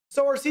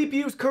So our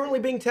CPU is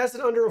currently being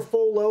tested under a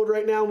full load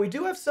right now, and we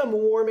do have some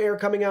warm air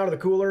coming out of the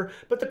cooler,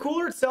 but the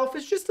cooler itself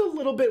is just a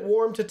little bit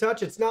warm to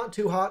touch. It's not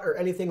too hot or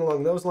anything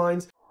along those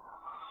lines.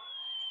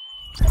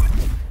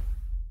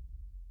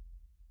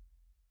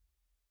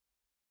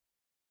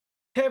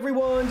 Hey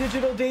everyone,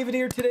 Digital David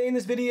here. Today in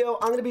this video,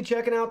 I'm going to be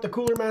checking out the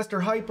Cooler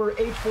Master Hyper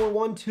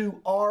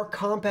H412R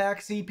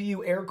compact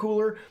CPU air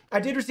cooler. I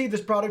did receive this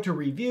product to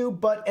review,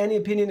 but any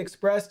opinion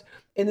expressed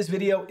in this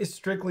video is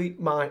strictly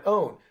my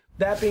own.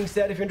 That being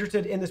said, if you're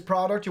interested in this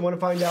product, you want to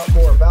find out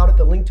more about it,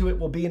 the link to it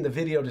will be in the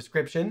video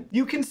description.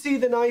 You can see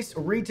the nice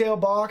retail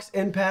box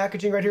and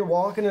packaging right here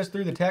walking us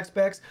through the tech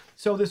specs.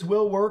 So this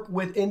will work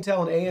with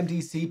Intel and AMD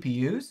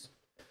CPUs.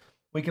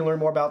 We can learn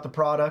more about the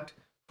product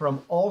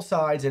from all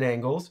sides and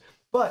angles.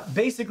 But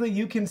basically,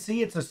 you can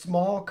see it's a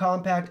small,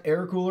 compact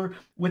air cooler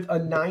with a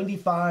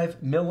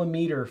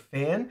 95mm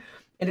fan.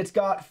 And it's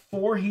got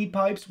 4 heat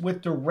pipes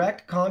with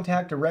direct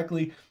contact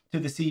directly to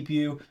the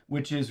CPU,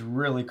 which is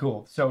really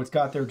cool. So it's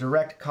got their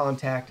direct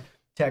contact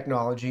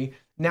technology.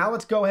 Now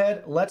let's go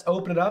ahead, let's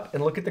open it up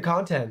and look at the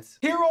contents.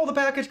 Here are all the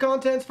package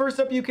contents. First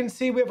up, you can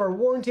see we have our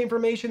warranty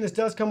information. This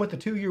does come with a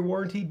 2-year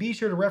warranty. Be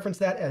sure to reference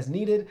that as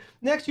needed.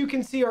 Next, you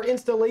can see our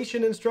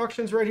installation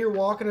instructions right here,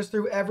 walking us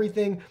through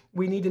everything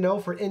we need to know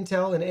for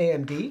Intel and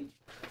AMD,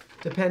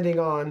 depending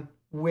on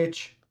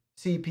which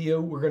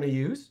CPU we're going to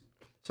use.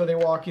 So they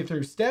walk you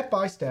through step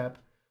by step.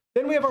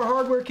 Then we have our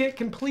hardware kit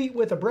complete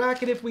with a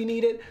bracket if we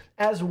need it,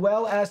 as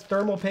well as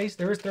thermal paste.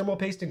 There is thermal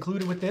paste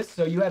included with this,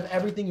 so you have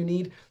everything you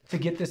need to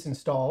get this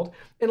installed.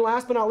 And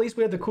last but not least,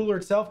 we have the cooler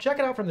itself. Check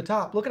it out from the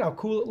top. Look at how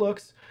cool it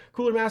looks.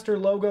 Cooler Master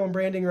logo and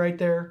branding right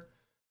there.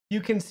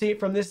 You can see it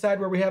from this side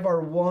where we have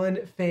our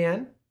one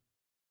fan.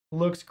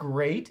 Looks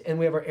great. And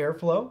we have our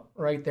airflow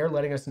right there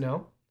letting us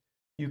know.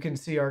 You can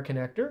see our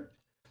connector.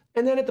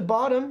 And then at the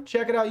bottom,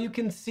 check it out. You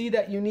can see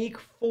that unique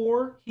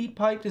 4 heat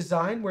pipe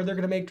design where they're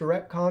going to make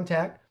direct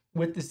contact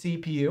with the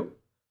CPU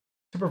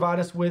to provide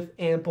us with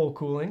ample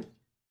cooling.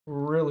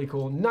 Really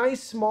cool.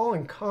 Nice, small,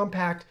 and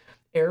compact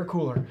air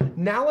cooler.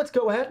 Now let's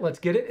go ahead, let's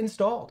get it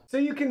installed. So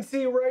you can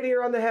see right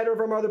here on the header of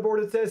our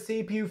motherboard, it says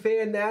CPU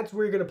fan. That's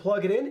where you're gonna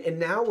plug it in, and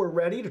now we're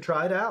ready to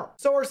try it out.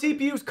 So our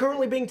CPU is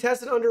currently being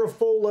tested under a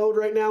full load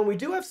right now, and we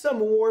do have some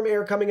warm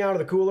air coming out of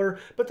the cooler,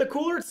 but the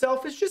cooler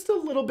itself is just a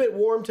little bit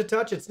warm to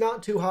touch. It's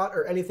not too hot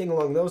or anything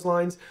along those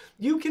lines.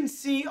 You can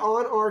see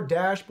on our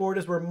dashboard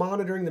as we're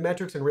monitoring the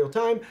metrics in real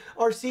time,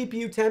 our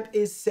CPU temp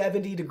is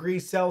 70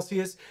 degrees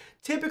Celsius.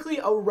 Typically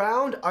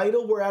around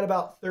idle, we're at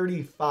about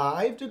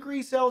 35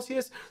 degrees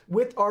Celsius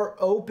with our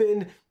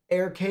open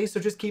air case. So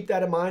just keep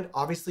that in mind.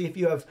 Obviously, if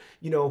you have,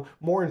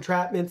 more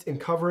entrapments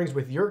and coverings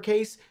with your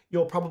case,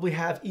 you'll probably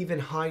have even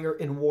higher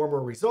and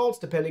warmer results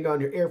depending on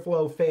your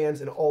airflow,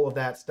 fans, and all of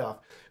that stuff.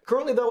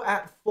 Currently though,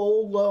 at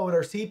full load,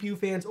 our CPU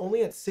fan's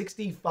only at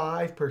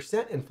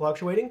 65% and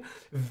fluctuating.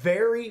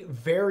 Very,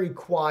 very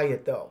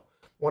quiet though.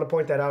 Want to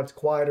point that out, it's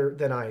quieter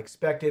than I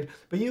expected.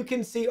 But you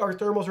can see our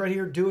thermals right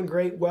here doing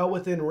great, well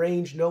within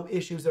range, no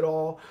issues at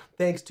all,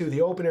 thanks to the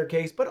open air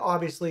case, but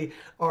obviously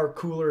our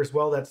cooler as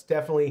well. That's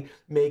definitely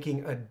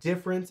making a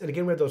difference. And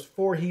again, we have those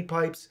 4 heat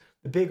pipes,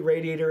 the big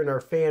radiator, and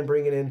our fan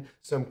bringing in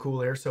some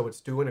cool air, so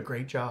it's doing a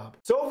great job.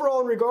 So overall,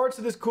 in regards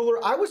to this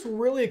cooler, I was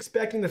really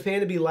expecting the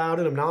fan to be loud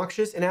and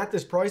obnoxious, and at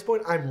this price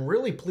point, I'm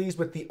really pleased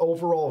with the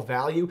overall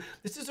value.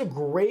 This is a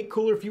great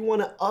cooler if you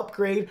want to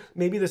upgrade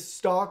maybe the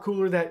stock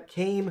cooler that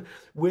came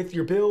with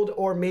your build,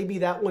 or maybe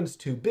that one's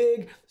too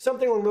big,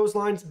 something along those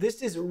lines.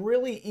 This is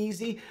really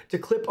easy to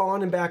clip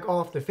on and back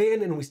off the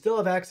fan, and we still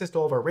have access to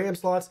all of our RAM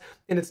slots,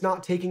 and it's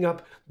not taking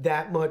up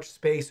that much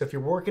space. So if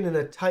you're working in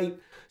a tight,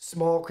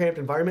 small, cramped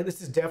environment,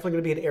 this is definitely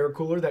going to be an air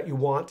cooler that you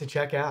want to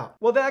check out.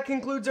 Well, that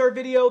concludes our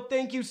video.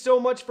 Thank you so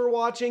much for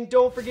watching.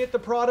 Don't forget the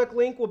product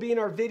link will be in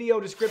our video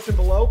description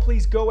below.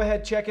 Please go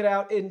ahead, check it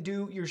out, and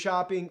do your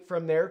shopping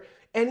from there.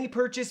 Any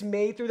purchase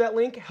made through that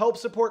link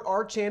helps support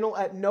our channel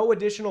at no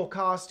additional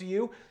cost to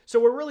you. So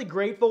we're really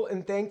grateful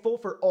and thankful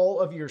for all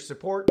of your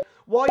support.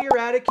 While you're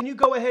at it, can you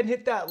go ahead and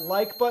hit that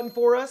like button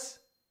for us?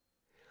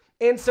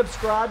 And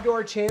subscribe to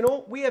our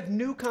channel. We have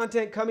new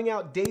content coming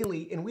out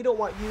daily, and we don't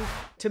want you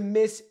to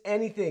miss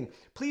anything.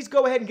 Please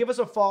go ahead and give us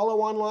a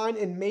follow online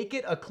and make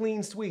it a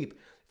clean sweep.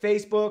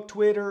 Facebook,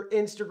 Twitter,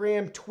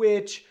 Instagram,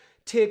 Twitch,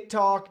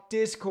 TikTok,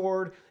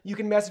 Discord. You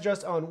can message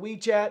us on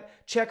WeChat,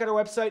 check out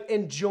our website,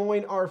 and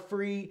join our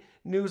free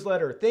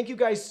newsletter. Thank you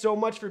guys so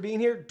much for being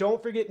here.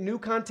 Don't forget, new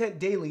content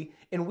daily,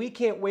 and we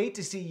can't wait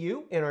to see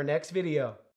you in our next video.